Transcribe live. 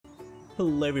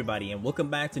Hello everybody and welcome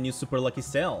back to new Super Lucky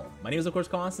Cell. My name is of course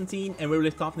Constantin, and where we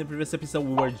left off in the previous episode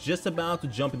we were just about to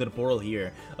jump into the portal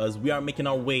here as we are making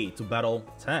our way to battle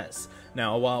Tess.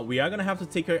 Now we are gonna have to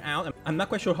take her out. I'm not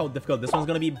quite sure how difficult this one's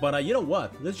gonna be, but you know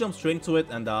what? Let's jump straight into it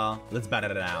and let's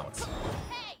battle it out.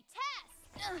 Hey,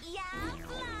 Tess! Yeah,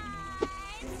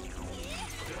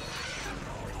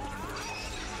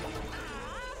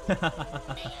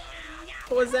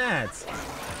 What was that?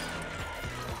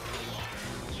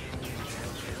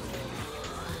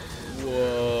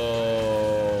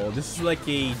 Whoa, this is like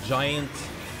a giant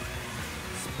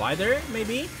spider,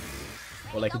 maybe?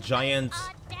 Or like a giant...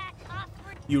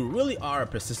 You really are a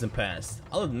persistent pest.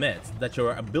 I'll admit that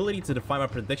your ability to define my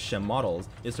prediction models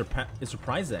is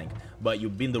surprising, but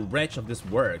you've been the wretch of this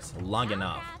works long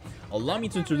enough. Allow me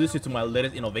to introduce you to my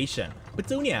latest innovation,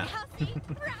 Petunia!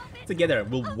 Together,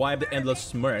 we'll wipe the endless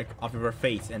smirk off of your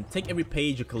face and take every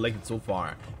page you collected so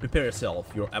far. Prepare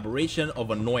yourself, your aberration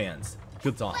of annoyance.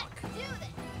 Good talk.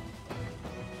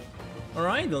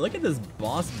 Alright, then look at this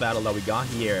boss battle that we got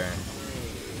here.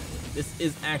 This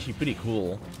is actually pretty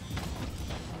cool.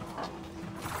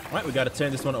 Alright, we gotta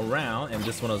turn this one around and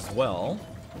this one as well.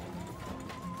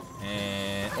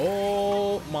 And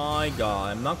oh my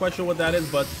god, I'm not quite sure what that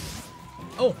is, but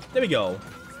oh, there we go.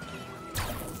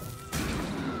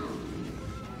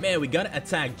 Man, we gotta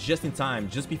attack just in time,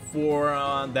 just before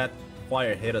that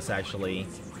fire hit us actually.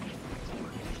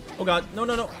 Oh god, no,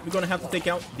 no, no, we're gonna have to take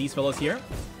out these fellas here.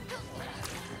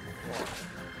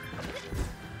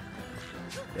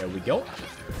 There we go.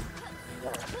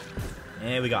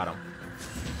 And we got him.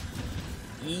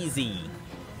 Easy.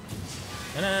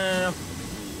 No, no, no,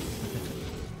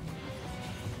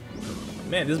 no.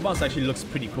 Man, this boss actually looks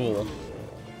pretty cool.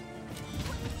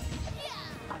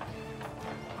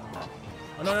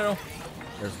 Oh, no, no, no.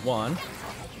 There's one.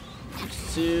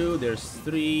 There's two. There's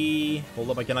three. Hold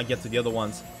up, I cannot get to the other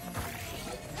ones.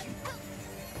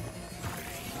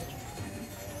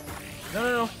 No,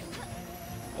 no, no.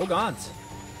 Oh, God.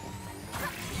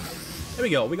 There we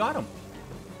go. We got him.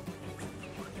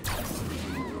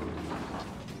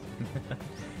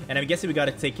 And I'm guessing we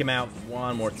gotta take him out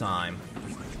one more time.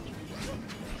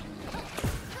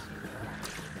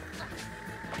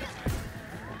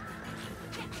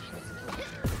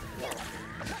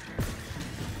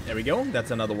 There we go.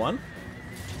 That's another one.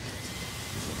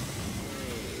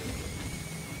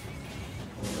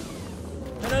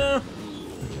 No, no, no.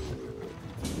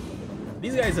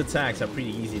 These guys' attacks are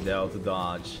pretty easy though to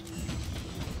dodge.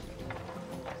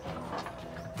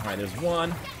 Alright, there's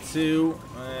one, two,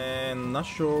 and not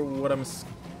sure what I'm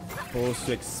supposed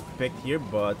to expect here,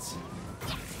 but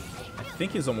I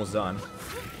think he's almost done.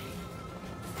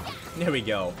 There we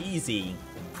go, easy.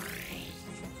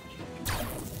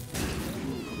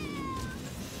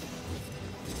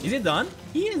 Is it done?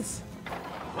 He is!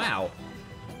 Wow.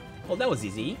 Well, that was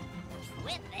easy.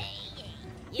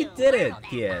 You did it,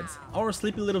 kids! Our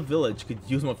sleepy little village could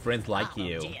use more friends like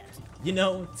you. You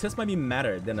know, Tess might be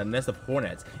madder than a nest of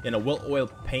hornets in a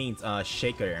well-oiled paint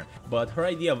shaker, but her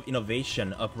idea of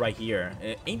innovation up right here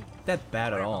ain't that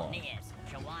bad at all.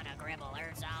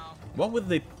 What with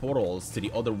the portals to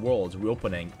the other worlds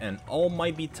reopening, and all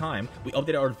might be time we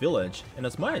update our village in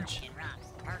a smudge.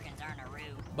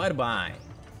 Bye-bye.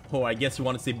 Oh, I guess you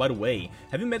want to say by the way,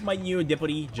 have you met my new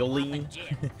deputy, Jolene?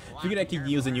 Figured I could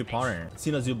use a new partner,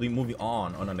 seeing as you'll be moving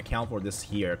on an account for this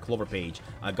here Clover page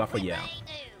I got for you.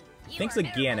 Thanks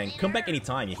again, and come back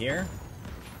anytime, you hear?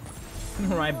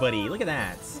 Alright, buddy, look at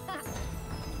that.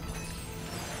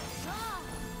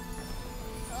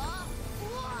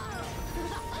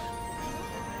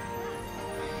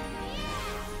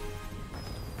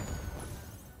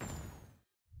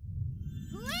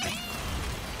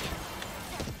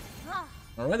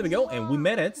 Alright, there we go, and we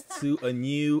made it to a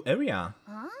new area.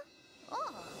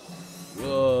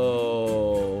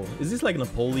 Whoa, is this like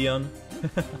Napoleon?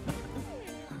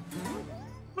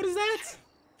 What is that?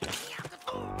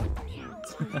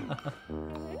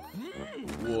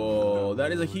 Whoa,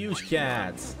 that is a huge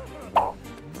cat.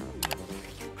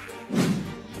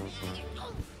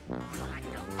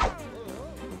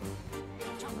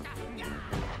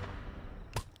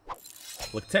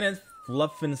 Lieutenant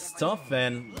Fluffin' Stuff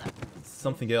and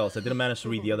something else. I didn't manage to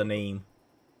read the other name.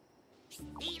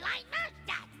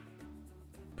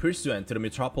 Pursuant to the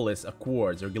Metropolis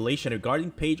Accords regulation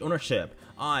regarding page ownership,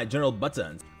 I, General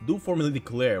Buttons, do formally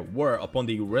declare war upon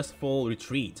the restful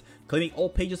retreat, claiming all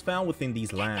pages found within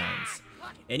these lands.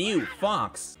 And you,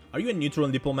 Fox, are you a neutral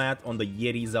diplomat on the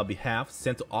Yeti's behalf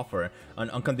sent to offer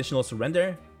an unconditional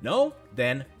surrender? No?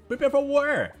 Then prepare for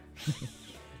war!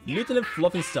 Little and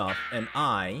fluffy stuff, and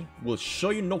I will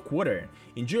show you no quarter.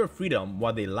 Enjoy your freedom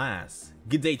while they last.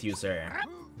 Good day to you, sir.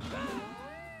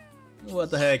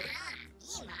 What the heck?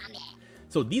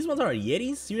 So these ones are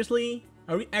Yetis? Seriously?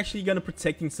 Are we actually gonna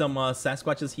protecting some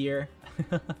Sasquatches here?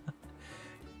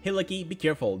 Hey Lucky, be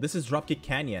careful. This is Dropkick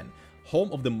Canyon,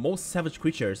 home of the most savage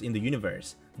creatures in the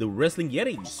universe, the Wrestling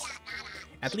Yetis.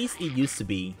 At least it used to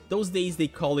be. Those days they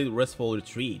called it Restful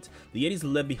Retreat. The Yetis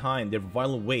left behind their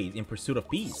violent ways in pursuit of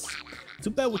peace. Too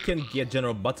bad we can't get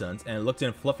General Buttons and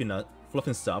Lieutenant Fluffy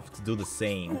Stuff to do the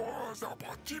same.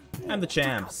 I'm the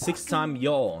champ, 6-time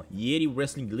Y'all, Yeti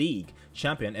Wrestling League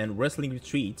champion and Wrestling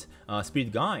Retreat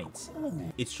Spirit Guides.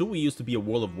 It's true we used to be a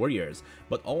world of warriors,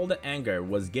 but all the anger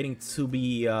was getting to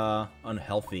be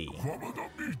unhealthy.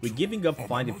 We're giving up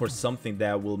fighting for something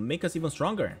that will make us even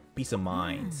stronger, peace of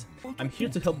mind. I'm here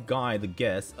to help guide the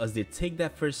guests as they take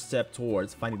that first step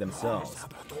towards finding themselves.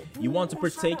 You want to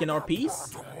partake in our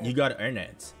peace? You gotta earn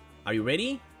it. Are you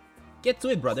ready? Get to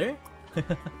it, brother.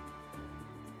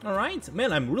 Alright,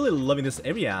 man, I'm really loving this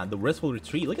area, the Restful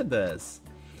Retreat. Look at this.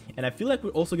 And I feel like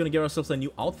we're also gonna get ourselves a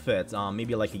new outfit,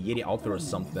 maybe like a Yeti outfit or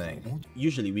something.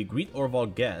 Usually we greet all of our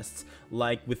guests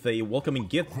like with a welcoming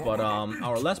gift, but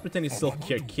our last pretending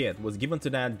self-care kit was given to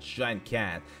that giant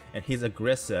cat and his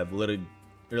aggressive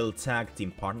little tag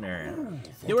team partner.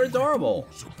 They were adorable.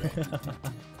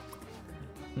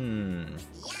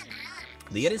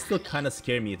 The Yetis still kinda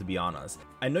scare me, to be honest.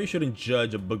 I know you shouldn't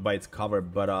judge a book by its cover,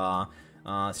 but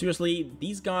seriously,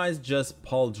 these guys just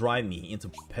pile drive me into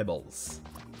pebbles.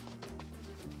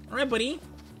 Alright, buddy.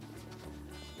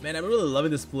 Man, I'm really loving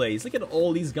this place. Look at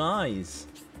all these guys.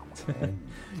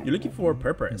 You're looking for a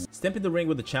purpose. Step in the ring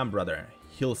with the champ, brother.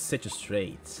 He'll set you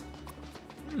straight.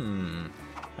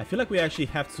 I feel like we actually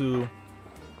have to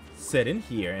set in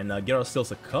here and get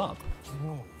ourselves a cup.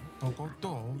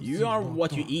 You are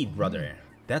what you eat, brother.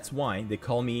 That's why they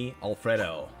call me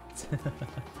Alfredo.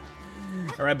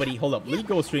 Alright, buddy, hold up. Let me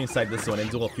go straight inside this one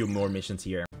and do a few more missions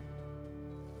here.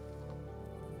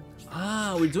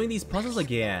 Ah, we're doing these puzzles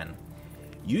again.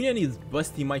 Union is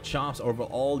busting my chops over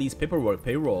all these paperwork,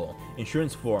 payroll,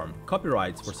 insurance form,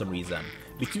 copyrights for some reason.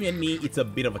 Between you and me, it's a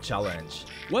bit of a challenge.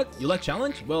 What? You like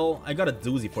challenge? Well, I got a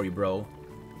doozy for you, bro.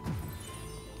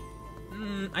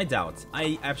 I doubt.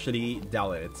 I actually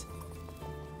doubt it.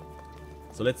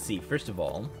 So let's see. First of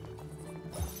all,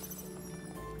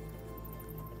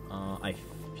 I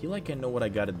feel like I know what I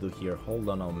gotta do here. Hold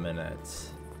on a minute.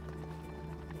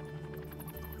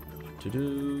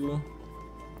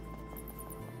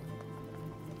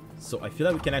 So I feel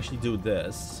like we can actually do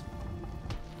this,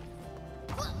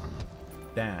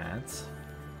 that,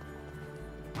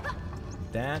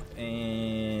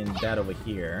 and that over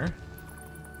here.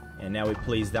 And now we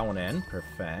place that one in.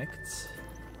 Perfect.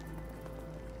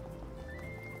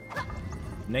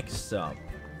 Next up.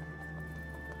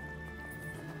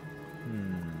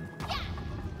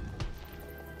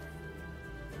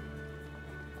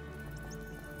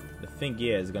 The thing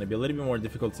is, it's gonna be a little bit more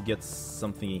difficult to get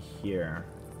something here.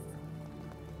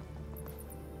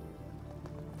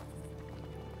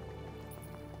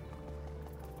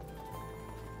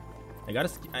 I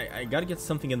gotta get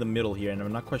something in the middle here, and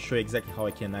I'm not quite sure exactly how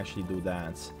I can actually do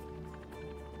that.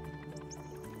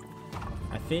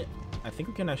 I think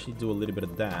we can actually do a little bit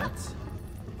of that,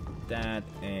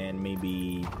 and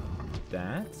maybe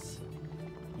that.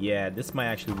 Yeah, this might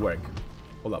actually work.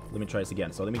 Hold up, let me try this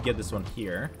again. So let me get this one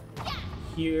here,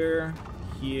 here.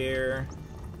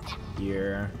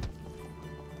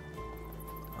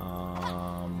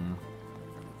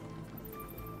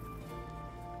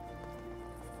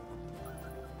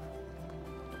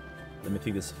 Let me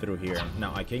think this through here.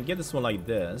 Now I can get this one like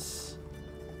this.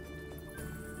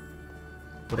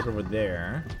 Put it over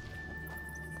there.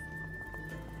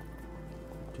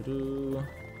 The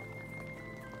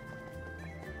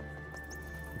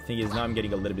thing is, now I'm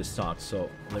getting a little bit stuck, so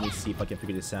let me see if I can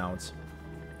figure this out.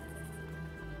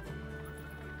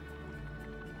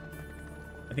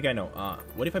 I think I know.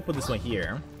 What if I put this one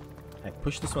here? I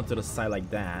push this one to the side like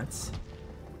that.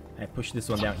 I push this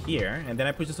one down here, and then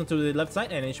I push this one to the left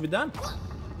side, and it should be done.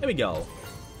 There we go.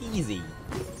 Easy.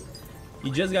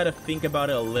 You just gotta think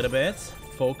about it a little bit,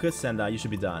 focus, and you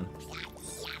should be done.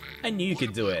 I knew you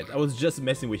could do it. I was just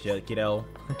messing with you, kiddo.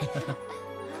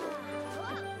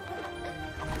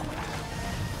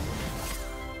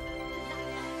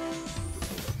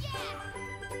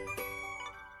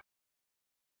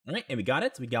 Alright, and we got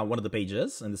it. We got one of the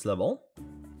pages in this level.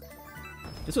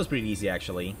 This was pretty easy,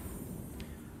 actually.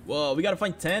 Whoa, we gotta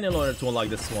find 10 in order to unlock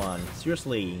this one.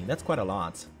 Seriously, that's quite a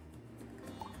lot.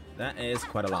 That is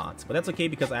quite a lot. But that's okay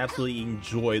because I absolutely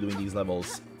enjoy doing these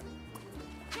levels.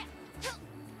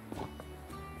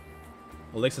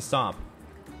 Alexa, stop.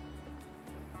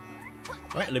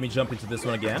 Alright, let me jump into this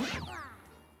one again.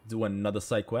 Do another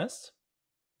side quest.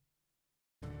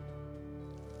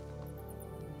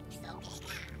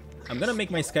 I'm gonna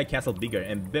make my sky castle bigger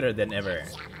and better than ever.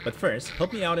 But first,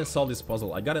 help me out and solve this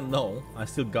puzzle. I gotta know. I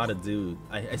still gotta do.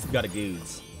 I still gotta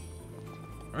goods.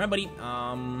 Alright, buddy.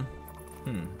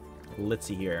 Let's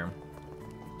see here.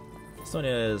 This one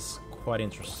is quite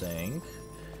interesting.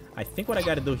 I think what I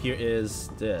gotta do here is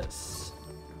this.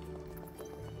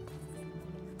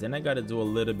 Then I gotta do a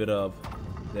little bit of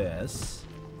this.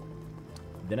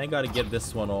 Then I gotta get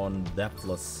this one on that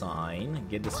plus sign.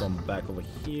 Get this one back over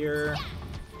here.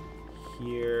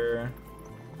 Here.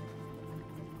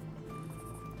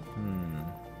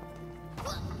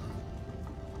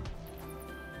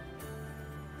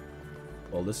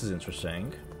 Well, this is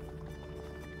interesting.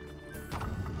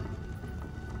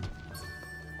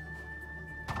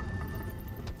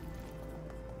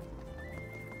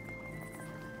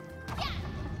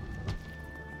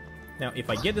 Now, if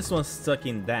I get this one stuck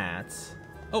in that...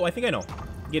 Oh, I think I know.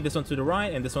 Get this one to the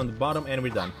right and this one to the bottom and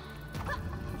we're done.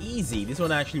 Easy. This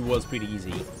one actually was pretty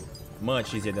easy.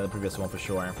 Much easier than the previous one for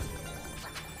sure.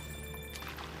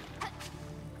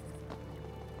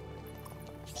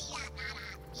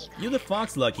 You the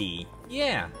fox, Lucky.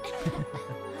 Yeah.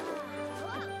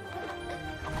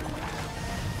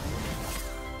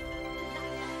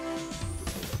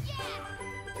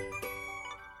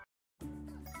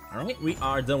 Alright, we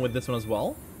are done with this one as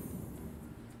well.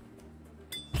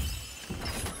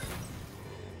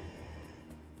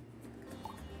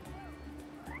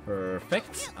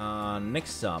 Perfect.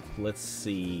 Next up, let's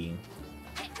see.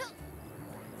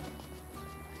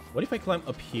 What if I climb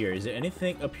up here? Is there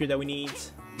anything up here that we need?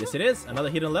 Yes, it is. Another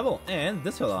hidden level. And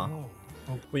this fella.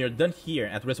 When you're done here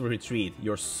at Reservoir Retreat,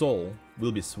 your soul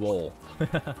will be swole.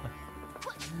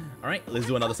 Alright, let's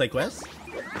do another side quest.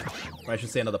 Or I should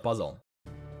say another puzzle.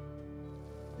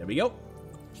 There we go.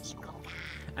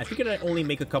 I figured I'd only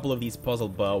make a couple of these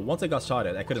puzzles, but once I got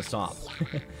started, I couldn't stop.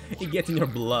 It gets in your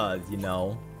blood, you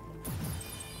know.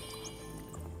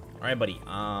 Alright, buddy.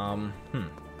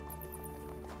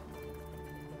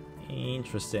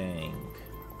 Interesting.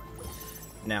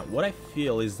 Now, what I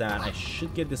feel is that I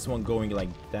should get this one going like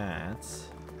that.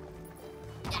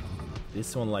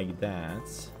 This one like that.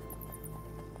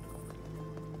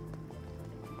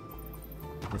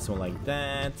 This one like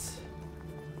that.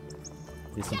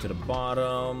 This one to the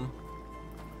bottom.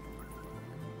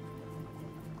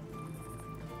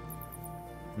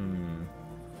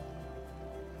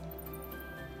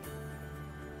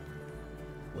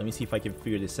 Let me see if I can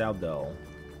figure this out though.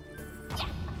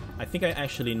 I think I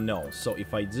actually know. So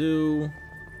if I do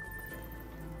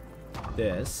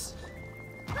this,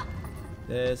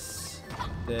 this,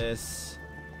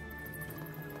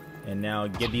 and now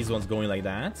get these ones going like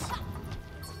that.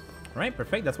 Alright,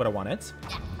 perfect. That's what I wanted.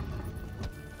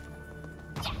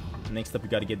 Next up, we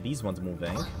gotta get these ones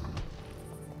moving.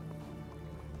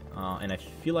 And I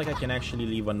feel like I can actually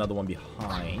leave another one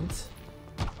behind.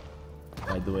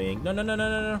 By doing...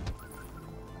 No.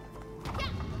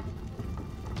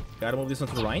 Gotta move this one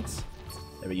to the right.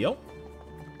 There we go.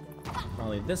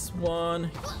 Finally, this one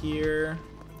here.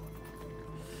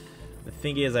 The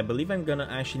thing is, I believe I'm gonna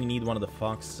actually need one of the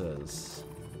foxes.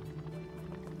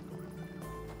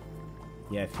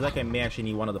 Yeah, I feel like I may actually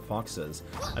need one of the foxes.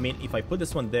 I mean, if I put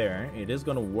this one there, it is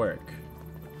gonna work.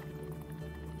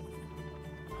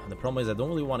 The problem is I don't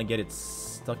really want to get it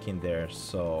stuck in there,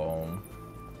 so...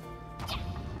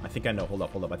 I think I know. Hold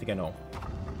up. I think I know.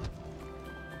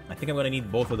 I think I'm gonna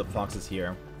need both of the foxes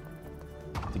here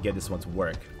to get this one to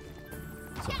work.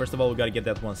 So first of all, we gotta get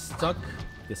that one stuck.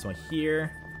 This one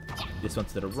here. This one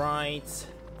to the right.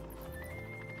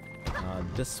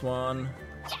 This one.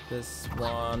 This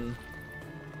one.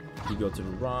 You go to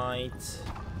the right.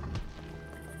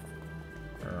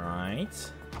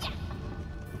 Alright.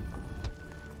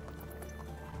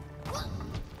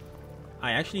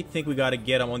 I actually think we gotta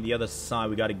get them on the other side.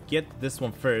 We gotta get this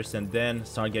one first and then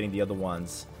start getting the other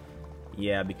ones.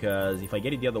 Yeah, because if I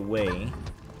get it the other way,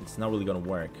 it's not really gonna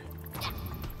work.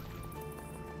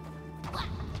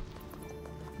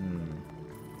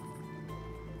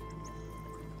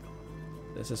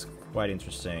 This is quite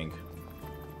interesting.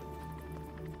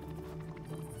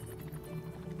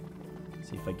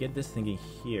 See if I get this thing in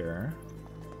here.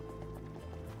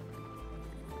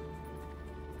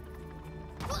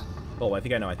 Oh, I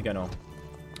think I know.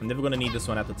 I'm never gonna need this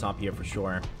one at the top here for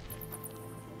sure.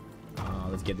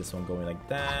 Let's get this one going like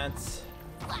that.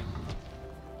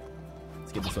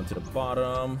 Let's get this one to the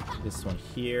bottom. This one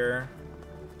here.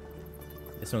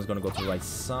 This one's gonna go to the right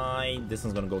side. This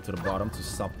one's gonna go to the bottom to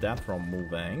stop that from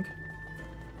moving.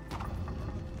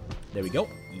 There we go.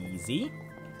 Easy.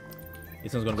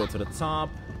 This one's gonna go to the top.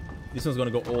 This one's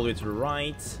gonna go all the way to the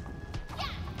right.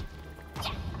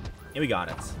 And we got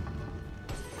it.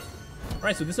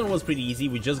 Alright, so this one was pretty easy.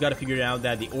 We just gotta figure out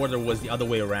that the order was the other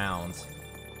way around.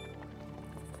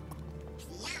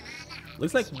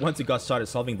 Looks like once you got started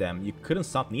solving them, you couldn't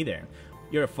stop neither.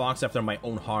 You're a fox after my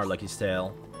own heart, Lucky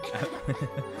Tail.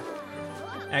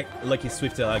 Lucky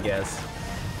Swifttail, I guess.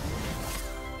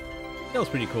 That was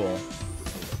pretty cool.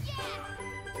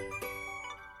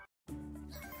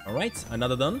 Alright,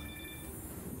 another done.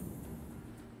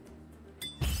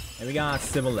 And we got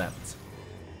 7 left.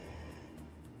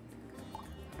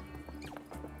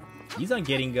 These are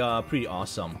getting pretty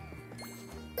awesome.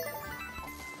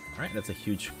 Alright, that's a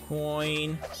huge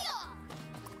coin.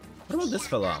 What about this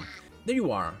fella? There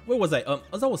you are. Where was I?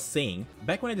 As I was saying,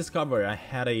 back when I discovered I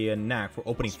had a knack for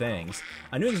opening things,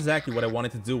 I knew exactly what I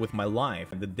wanted to do with my life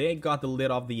the day I got the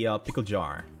lid off the pickle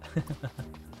jar.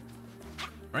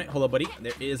 Alright, hold up, buddy.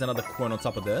 There is another coin on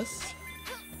top of this.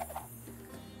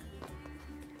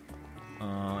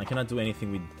 I cannot do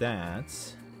anything with that.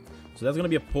 So that's gonna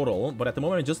be a portal, but at the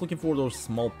moment I'm just looking for those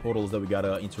small portals that we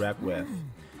gotta interact with.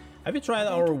 Have you tried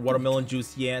our watermelon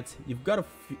juice yet? You gotta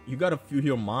fuel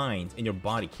your mind and your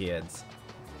body, kids.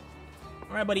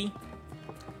 Alright, buddy.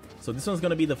 So this one's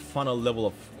gonna be the funnel level,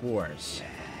 of course.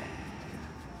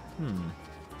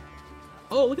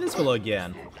 Oh, look at this fellow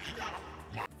again.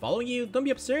 Following you? Don't be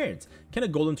absurd. Can a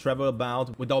golem travel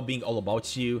about without being all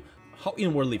about you? How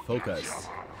inwardly focused.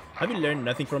 Have you learned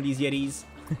nothing from these yetis?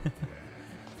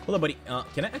 Hold on, buddy.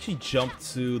 Can I actually jump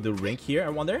to the rink here, I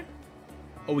wonder?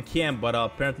 Oh, we can, but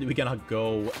apparently we cannot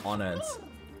go on it.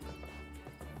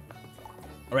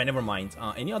 Alright, never mind.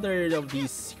 Any other of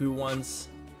these screw ones?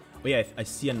 Oh yeah, I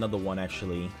see another one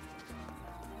actually.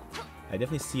 I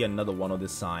definitely see another one on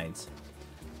this side.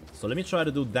 So let me try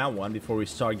to do that one before we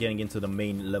start getting into the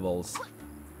main levels.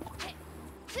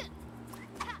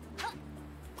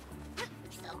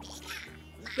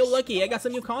 Yo, Lucky, I got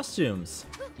some new costumes.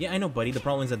 Yeah, I know, buddy. The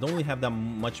problem is I don't really have that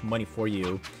much money for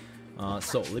you.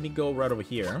 So let me go right over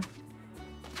here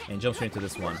and jump straight into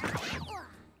this one.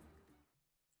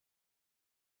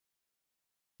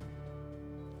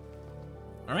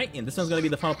 Alright, and this one's gonna be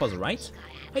the final puzzle, right?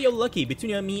 Hey, yo, Lucky,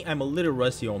 between you and me, I'm a little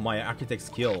rusty on my architect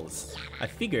skills. I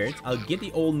figured I'll get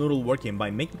the old noodle working by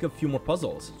making a few more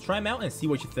puzzles. Try them out and see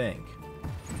what you think.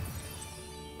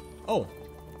 Oh.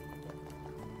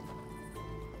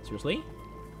 Seriously?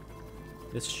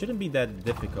 This shouldn't be that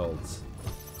difficult.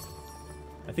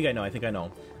 I think I know. I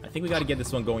think we gotta get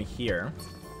this one going here.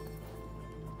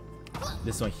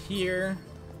 This one here.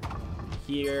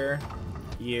 Here.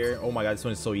 Here. Oh my god, this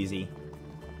one is so easy.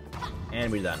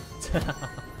 And we're done.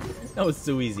 That was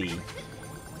too easy.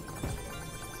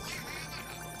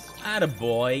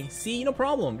 Attaboy. See, no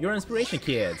problem. You're an inspiration,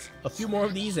 kids. A few more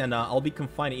of these and I'll be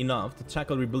confined enough to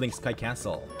tackle rebuilding Sky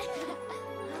Castle.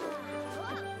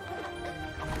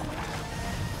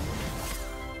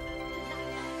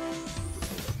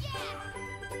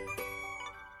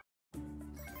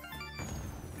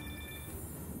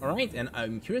 Alright, and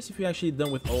I'm curious if we're actually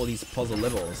done with all these puzzle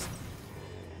levels.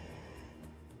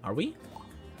 Are we?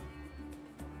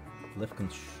 Left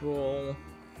control.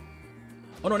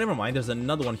 Oh no, never mind. There's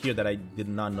another one here that I did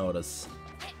not notice.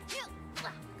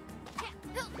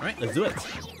 Alright, let's do it.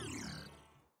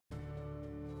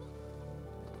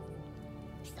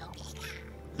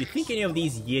 You think any of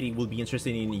these Yeti will be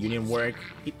interested in union work?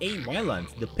 It ain't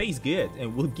violent, the pay's good,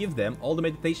 and we'll give them all the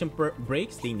meditation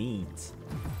breaks they need.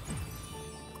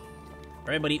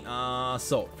 Alright, buddy.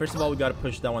 So, first of all, we gotta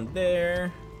push that one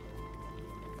there.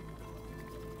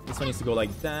 This one needs to go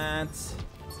like that.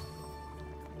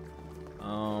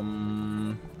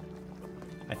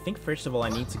 I think first of all I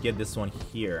need to get this one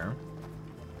here.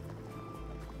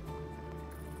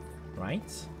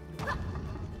 Right?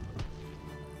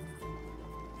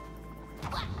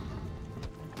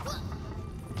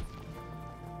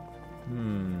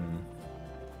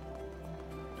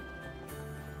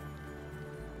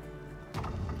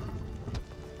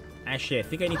 Actually, I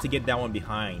think I need to get that one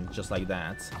behind, just like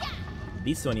that.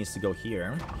 This one needs to go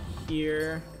here.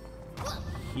 Here.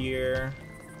 Here.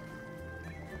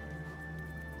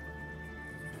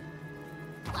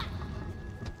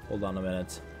 Hold on a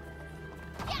minute.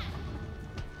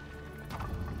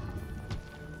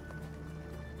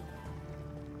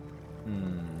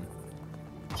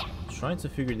 Trying to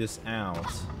figure this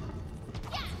out.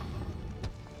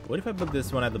 What if I put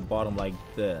this one at the bottom like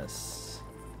this?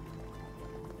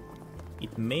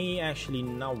 It may actually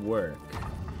not work.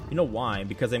 You know why?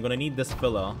 Because I'm gonna need this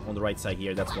filler on the right side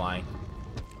here, that's why.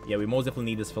 Yeah, we most definitely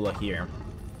need this filler here.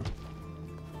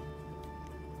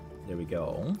 There we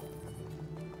go.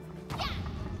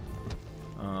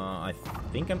 I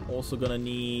think I'm also gonna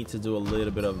need to do a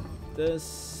little bit of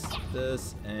this,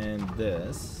 this, and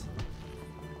this.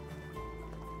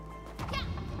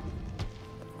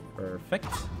 Perfect.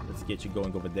 Let's get you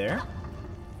going over there.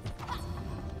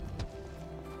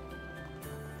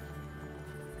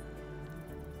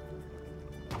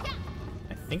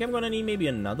 I think I'm gonna need maybe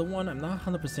another one. I'm not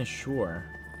 100% sure.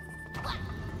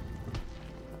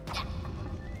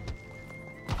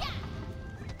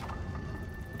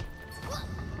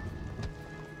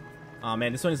 Oh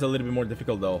man, this one is a little bit more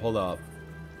difficult though. Hold up.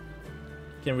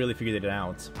 Can't really figure it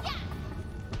out.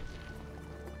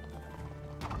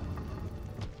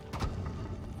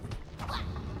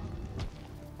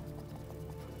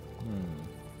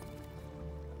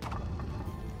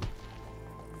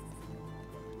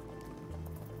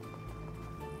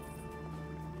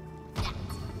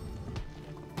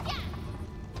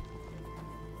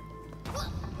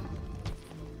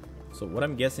 So what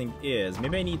I'm guessing is,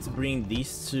 maybe I need to bring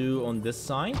these two on this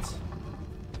side.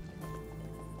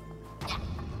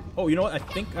 Oh, you know what? I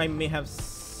think I may have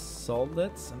solved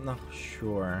it. I'm not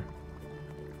sure.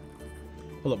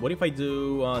 Hold up, what if I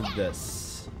do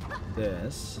this?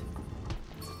 This.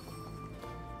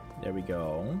 There we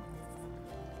go.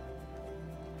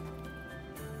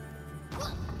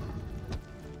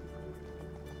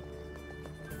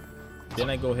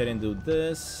 Then I go ahead and do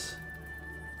this.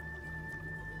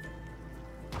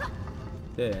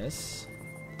 This.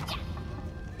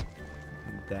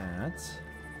 That.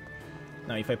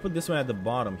 Now if I put this one at the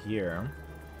bottom here,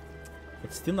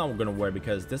 it's still not gonna work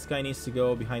because this guy needs to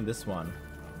go behind this one.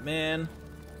 Man,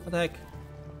 what the heck?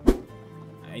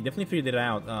 I definitely figured it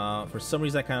out. For some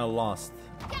reason I kinda lost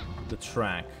the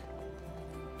track.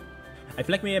 I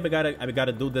feel like maybe I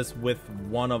gotta do this with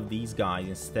one of these guys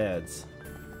instead.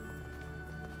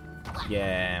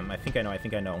 Yeah, I think I know, I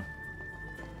think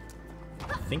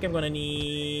I'm gonna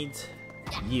need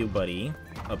you, buddy,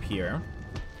 up here.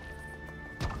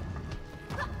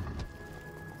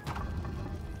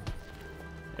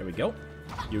 There we go.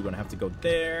 You're gonna have to go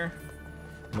there.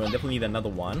 I'm gonna definitely need another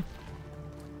one.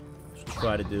 Let's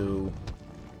try to do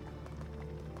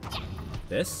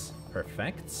this.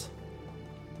 Perfect.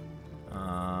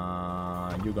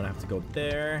 You're gonna have to go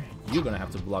there. You're gonna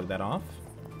have to block that off.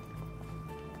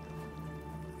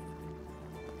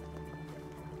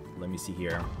 Let me see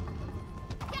here.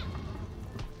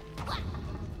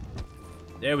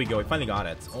 There we go. We finally got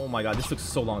it. Oh my god, this took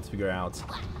so long to figure out.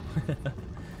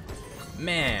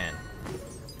 Man.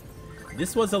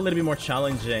 This was a little bit more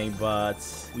challenging, but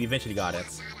we eventually got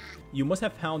it. You must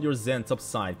have found your zen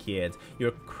topside, kid.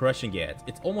 You're crushing it.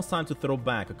 It's almost time to throw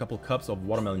back a couple cups of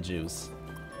watermelon juice.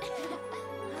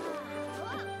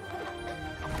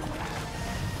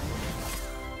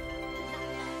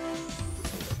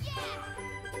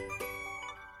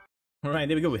 Alright,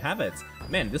 there we go, we have it.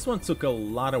 Man, this one took a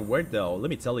lot of work though. Let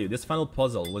me tell you, this final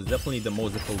puzzle was definitely the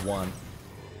most difficult one.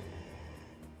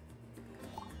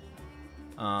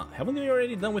 Haven't we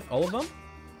already done with all of them?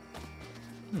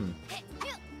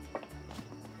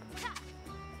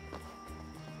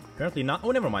 Apparently not.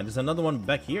 Oh, never mind. There's another one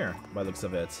back here, by the looks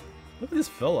of it. Look at this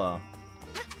fella.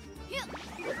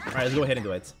 Alright, let's go ahead and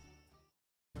do it.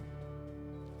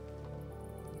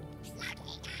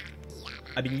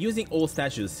 I've been using old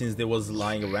statues since they was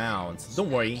lying around. Don't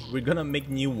worry, we're gonna make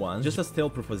new ones, just as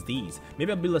tail-proof as these.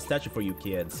 Maybe I'll build a statue for you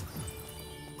kids.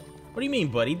 What do you mean,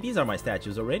 buddy? These are my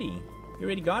statues already. You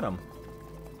already got them.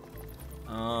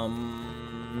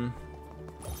 I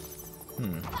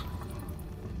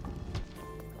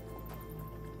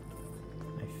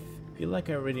feel like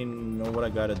I already know what I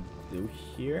gotta do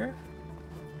here.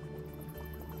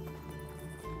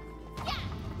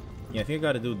 Yeah, I think I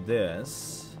gotta do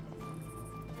this.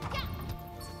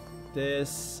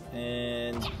 This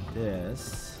and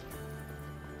this.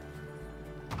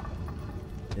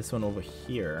 This one over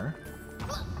here.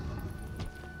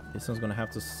 This one's gonna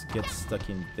have to get stuck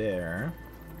in there.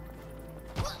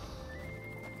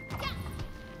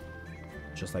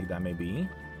 Just like that, maybe.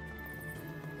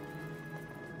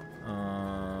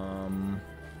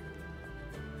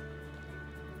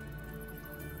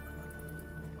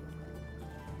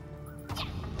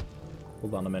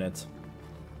 Hold on a minute.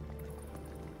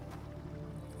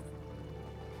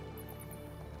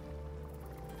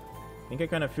 I think I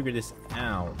kind of figured this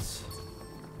out.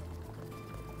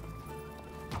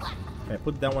 Okay,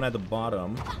 put that one at the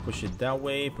bottom. Push it that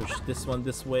way. Push this one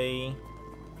this way.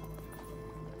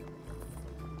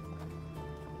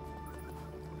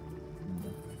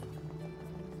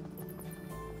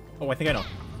 Oh, I think I know.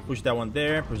 Push that one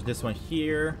there. Push this one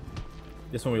here.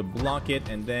 This one will block it,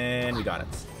 and then we got it.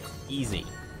 Easy.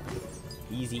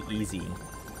 Easy, easy.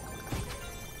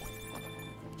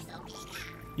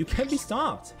 You can't be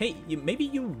stopped. Hey, maybe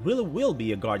you really will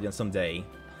be a guardian someday.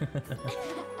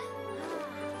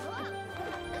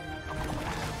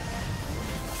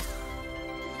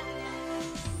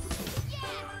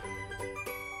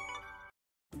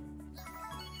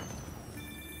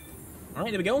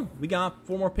 Alright, there we go. We got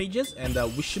 4 more pages, and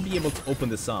we should be able to open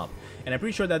this up. And I'm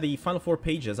pretty sure that the final 4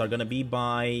 pages are gonna be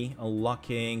by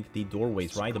unlocking the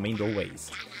doorways, right? The main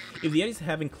doorways. If the editors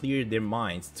haven't cleared their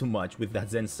minds too much with that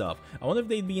Zen stuff, I wonder if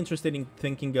they'd be interested in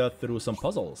thinking through some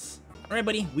puzzles. Alright,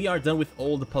 buddy, we are done with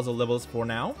all the puzzle levels for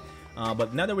now.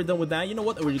 But now that we're done with that, you know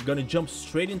what? We're gonna jump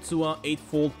straight into an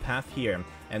 8-fold path here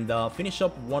and finish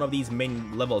up one of these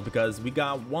main levels, because we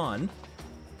got 1,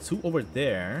 2 over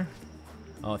there.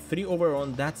 3 over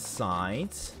on that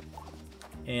side,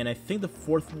 and I think the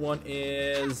 4th one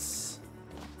is...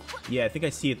 yeah, I think I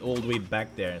see it all the way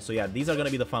back there. So yeah, these are gonna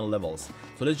be the final levels.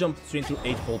 So let's jump straight into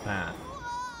 8-fold path.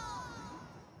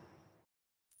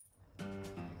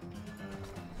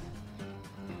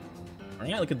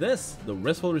 Alright, look at this, the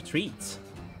restful retreat.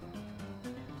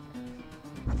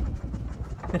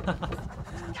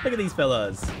 Look at these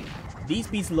fellas. These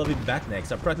peace-loving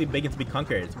batnecks are practically begging to be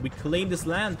conquered. We claim this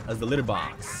land as the litter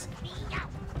box.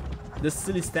 This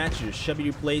silly statue shall be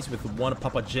replaced with one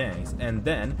Papa Jenks, and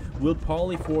then we'll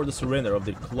parley for the surrender of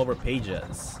the Clover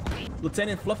Pages.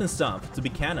 Lieutenant Fluffenstuff to be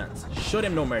cannons. Show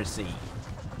them no mercy.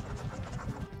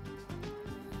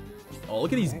 Oh,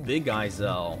 look at these big guys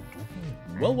though.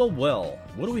 Well, well, well.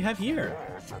 What do we have here?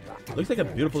 Looks like a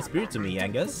beautiful spirit to me,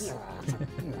 Angus.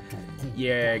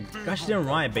 Yeah, gosh damn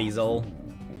right, Basil.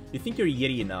 You think you're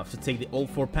yeti enough to take the old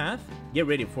 4 path? Get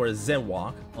ready for a Zen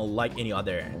walk unlike any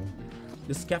other.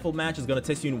 This scaffold match is gonna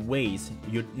test you in ways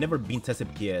you've never been tested,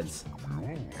 kids.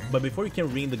 But before you can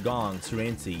ring the gong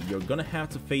serenity, you're gonna have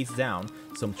to face down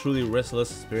some truly restless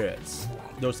spirits.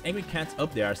 Those angry cats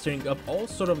up there are stirring up all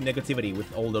sort of negativity with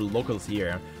all the locals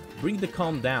here. Bring the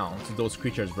calm down to those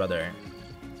creatures, brother.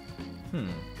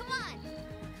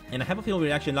 And I have a feeling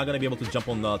we're actually not gonna be able to jump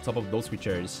on the top of those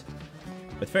creatures.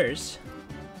 But first,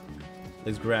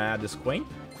 let's grab this coin.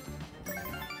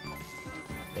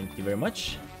 Thank you very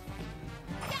much.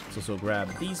 Let's also grab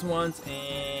these ones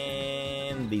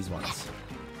and these ones.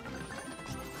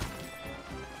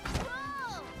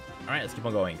 Alright, let's keep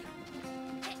on going.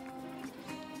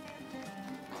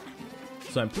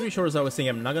 So I'm pretty sure, as I was saying,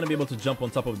 I'm not going to be able to jump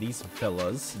on top of these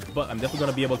fellas, but I'm definitely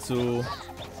going to be able to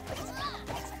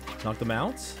knock them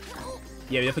out.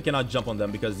 Yeah, you definitely cannot jump on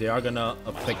them because they are going to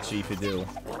affect you if you do.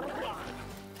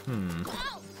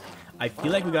 I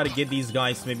feel like we got to get these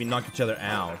guys to maybe knock each other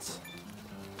out.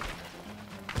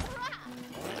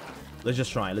 Let's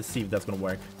just try. Let's see if that's going to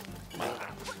work.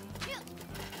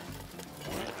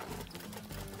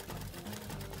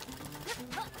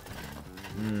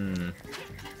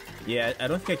 Yeah, I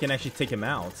don't think I can actually take him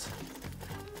out.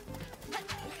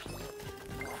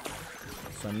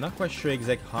 So I'm not quite sure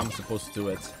exactly how I'm supposed to do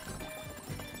it.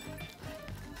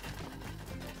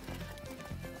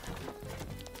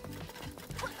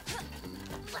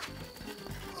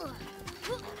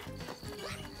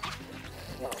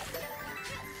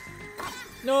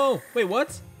 No! Wait,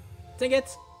 what? Dang it!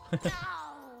 I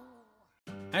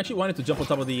actually wanted to jump on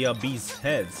top of the bees'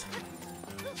 heads.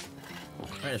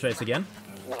 Alright, let's try this again.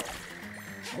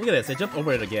 Look at this, I jumped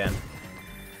over it again.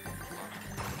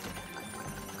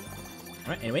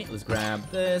 Alright, anyway, let's grab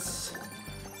this.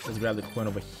 Let's grab the coin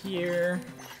over here.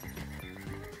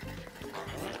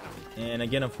 And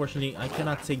again, unfortunately, I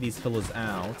cannot take these fellas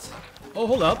out. Oh,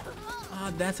 hold up!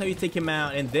 Ah, that's how you take him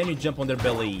out, and then you jump on their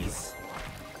bellies.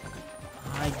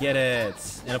 I get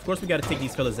it. And of course, we gotta take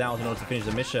these fellas out in order to finish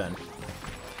the mission.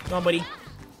 Come on, buddy.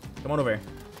 Come on over.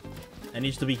 I need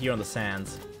you to be here on the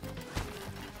sands.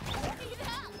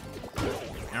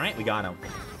 Alright, we got him.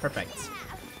 Perfect.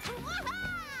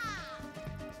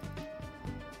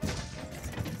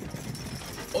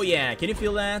 Oh yeah, can you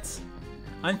feel that?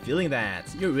 I'm feeling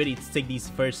that. You're ready to take these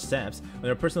first steps on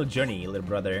your personal journey, little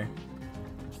brother.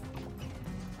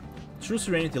 True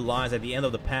serenity lies at the end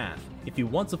of the path. If you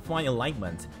want to find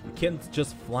enlightenment, you can't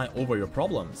just fly over your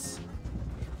problems.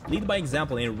 Lead by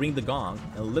example and ring the gong,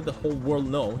 and let the whole world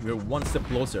know you're one step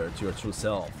closer to your true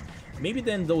self. Maybe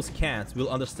then those cats will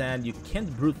understand you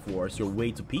can't brute force your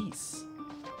way to peace.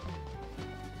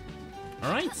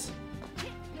 Alright,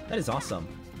 that is awesome.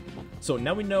 So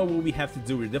now we know what we have to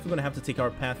do. We're definitely gonna have to take our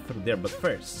path through there, but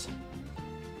first,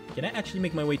 can I actually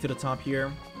make my way to the top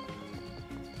here?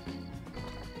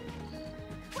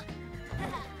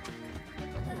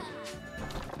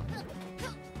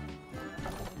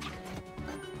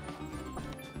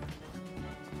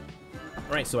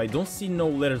 so I don't see no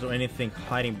letters or anything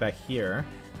hiding back here.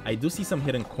 I do see some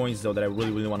hidden coins though that I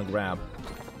really want to grab.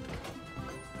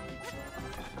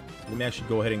 Let me actually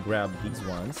go ahead and grab these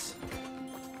ones.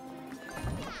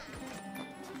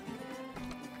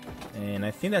 And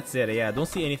I think that's it. Yeah, I don't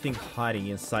see anything hiding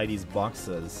inside these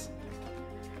boxes.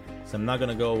 So I'm not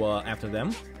gonna go after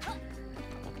them.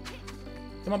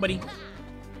 Come on, buddy.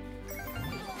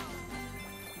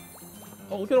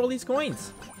 Oh, look at all these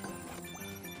coins.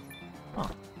 Huh.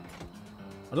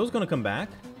 Are those gonna come back?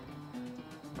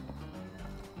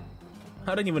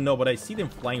 I don't even know, but I see them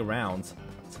flying around.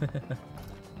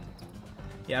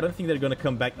 Yeah, I don't think they're gonna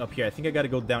come back up here. I think I gotta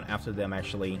go down after them,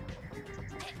 actually.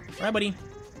 Alright, buddy.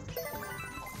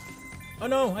 Oh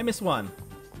no, I missed one.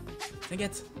 Dang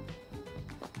it.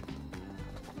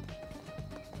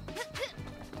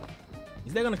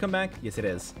 Is that gonna come back? Yes, it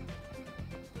is.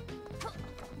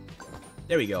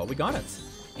 There we go, we got it.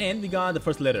 And we got the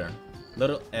first letter.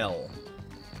 Letter L.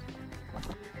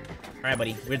 Alright,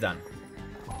 buddy, we're done.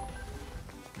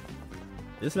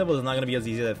 This level is not gonna be as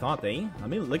easy as I thought, eh? I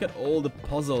mean, look at all the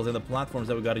puzzles and the platforms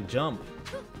that we gotta jump.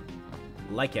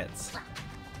 Like it.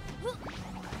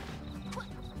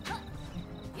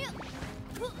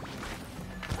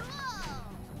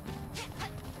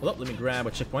 Hold up, let me grab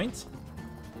a checkpoint.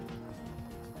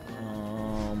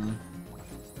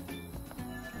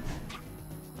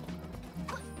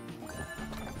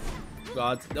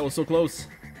 God, that was so close.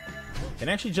 Can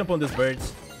I actually jump on this bird?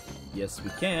 Yes, we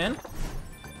can.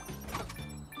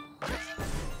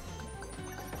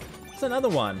 It's another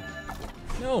one.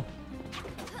 No.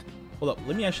 Hold up,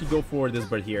 let me actually go for this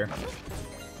bird here.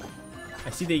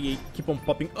 I see they keep on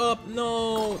popping up.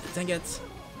 No, dang it.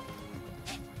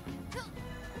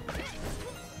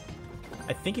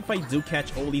 I think if I do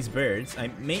catch all these birds, I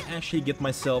may actually get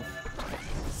myself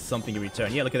something in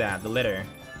return. Yeah, look at that, the letter.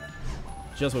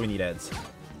 Just what we needed.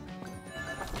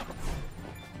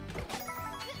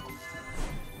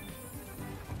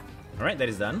 Alright, that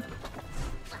is done.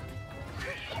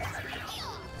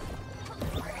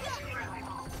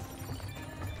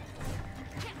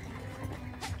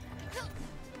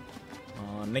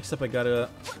 Next up, I gotta,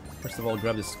 first of all,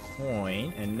 grab this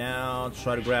coin, and now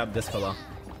try to grab this fella.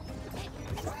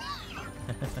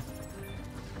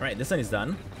 Alright, this one is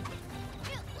done.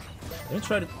 Let me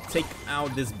try to take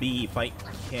out this bee if I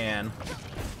can.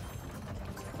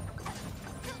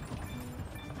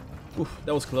 Oof,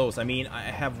 that was close. I mean, I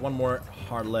have one more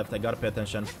heart left. I gotta pay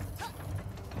attention.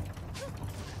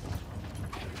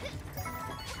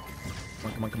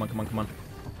 Come on, come on, come on, come on.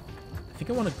 I think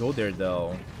I want to go there,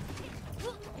 though.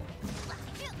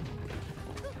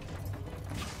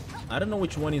 I don't know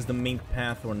which one is the main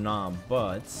path or not,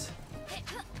 but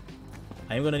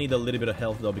I am gonna need a little bit of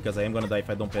health though, because I am gonna die if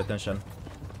I don't pay attention.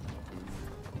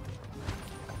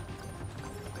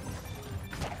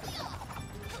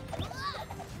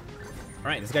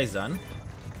 Alright, this guy's done.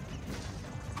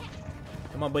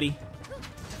 Come on, buddy.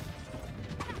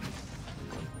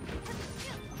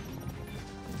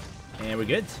 And we're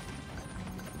good.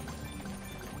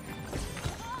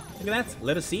 Look at that.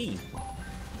 Let us see.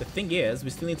 The thing is,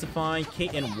 we still need to find K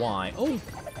and Y. Oh!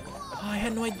 I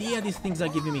had no idea these things are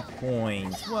giving me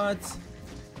coins. What?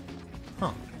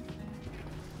 Huh.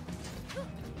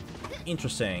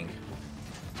 Interesting.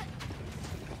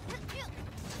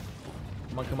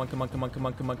 Come on, come on, come on, come on, come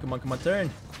on, come on, come on, come on,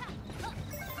 turn.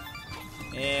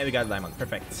 And we got a diamond.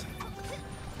 Perfect.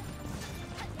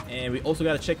 And we also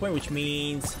got a checkpoint, which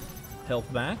means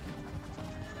health back.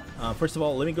 First of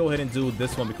all, let me go ahead and do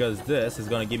this one because this is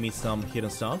gonna give me some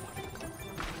hidden stuff.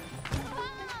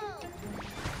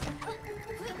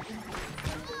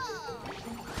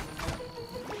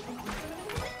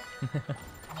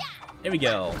 There we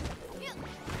go.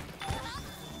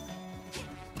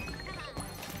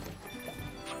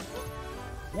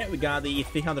 Yeah, we got the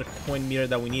 300 coin meter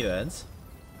that we needed.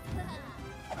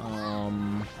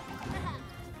 I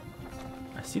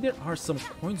see there are some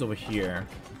coins over here.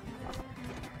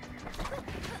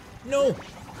 No!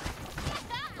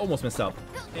 Almost messed up.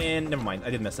 And never mind, I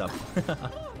did mess up.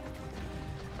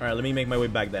 Alright, let me make my way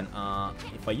back then.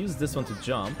 If I use this one to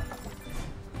jump...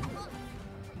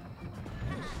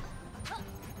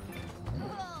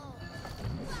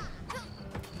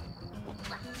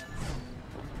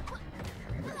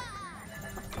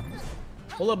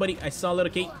 Hold up, buddy. I saw a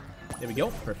little Kate. There we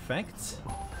go. Perfect.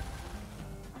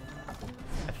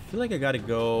 I feel like I gotta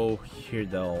go here,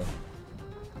 though.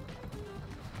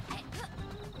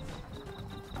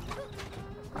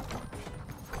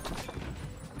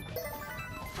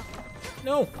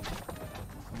 No!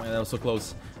 Oh my, that was so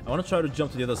close. I want to try to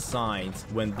jump to the other side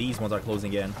when these ones are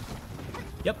closing in.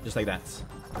 Yep, just like that.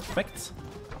 Perfect.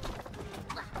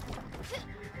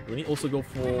 Let me also go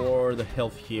for the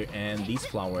health here and these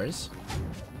flowers.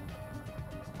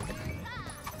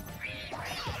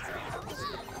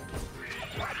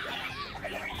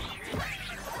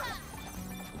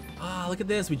 Ah, look at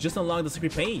this. We just unlocked the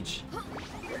secret page.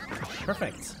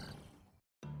 Perfect.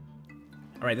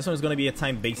 Alright, this one is going to be a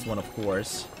time-based one, of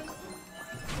course.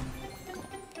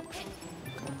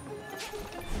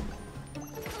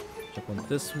 Check on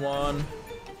this one.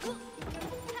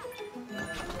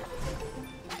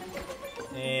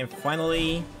 And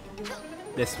finally,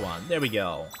 this one. There we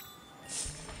go.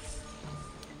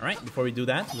 Alright, before we do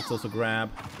that, let's also grab...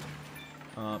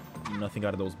 nothing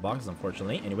out of those boxes,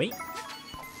 unfortunately. Anyway.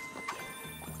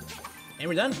 And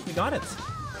we're done. We got it.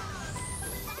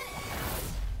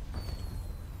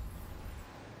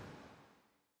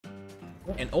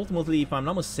 And ultimately, if I'm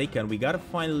not mistaken, we gotta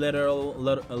find a little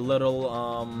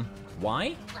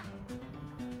Y?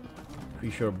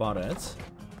 Pretty sure about it.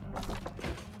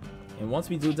 And once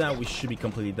we do that, we should be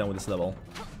completely done with this level.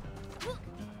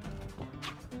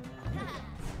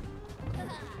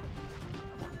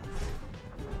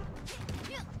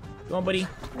 Come on, buddy.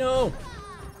 No!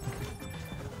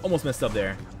 Almost messed up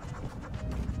there.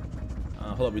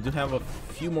 Hold up, we do have a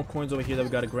few more coins over here that we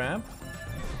gotta grab.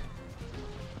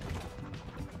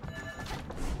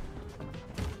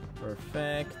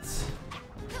 Perfect.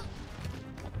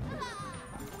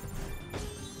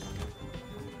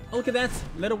 Oh, look at that!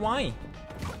 Letter Y!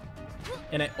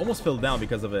 And I almost fell down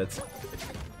because of it.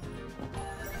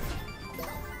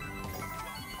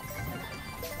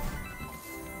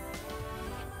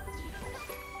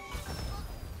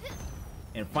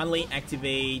 And finally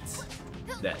activate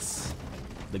this.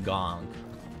 The gong.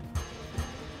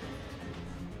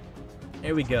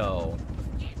 There we go.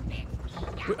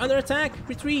 We're under attack!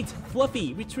 Retreat!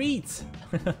 Fluffy, retreat!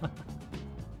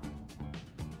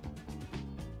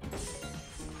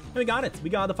 And we got it! We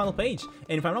got the final page!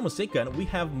 And if I'm not mistaken, we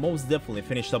have most definitely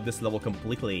finished up this level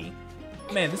completely.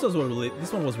 Man, this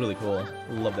one was really cool.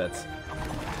 Love that.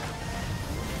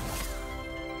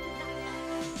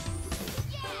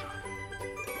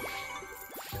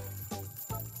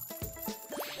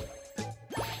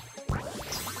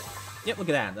 Yep, look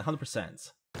at that,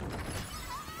 100%.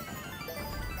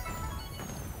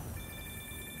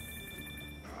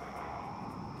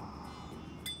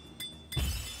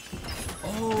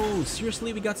 Oh,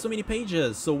 seriously, we got so many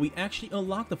pages. So we actually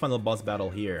unlocked the final boss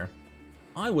battle here.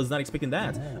 I was not expecting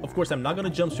that. Of course, I'm not gonna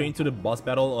jump straight into the boss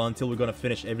battle until we're gonna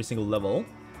finish every single level.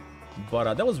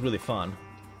 But that was really fun.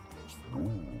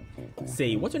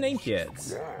 Say, what's your name,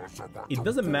 kids? It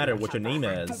doesn't matter what your name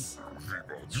is.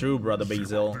 True, brother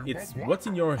Basil. It's what's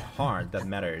in your heart that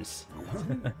matters.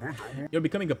 You're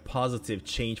becoming a positive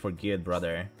change for good,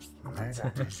 brother.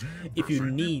 If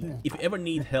you ever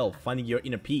need help finding your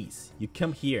inner peace, you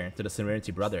come here to the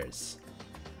Serenity Brothers.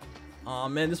 Aw,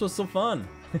 man, this was so fun.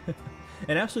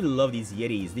 And I absolutely love these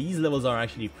Yetis. These levels are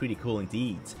actually pretty cool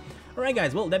indeed. Alright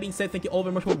guys, well, that being said, thank you all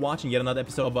very much for watching yet another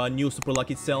episode of our new Super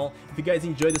Lucky Cell. If you guys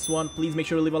enjoyed this one, please make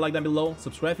sure to leave a like down below,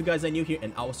 subscribe if you guys are new here,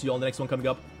 and I will see you all in the next one coming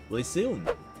up really soon.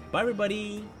 Bye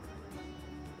everybody!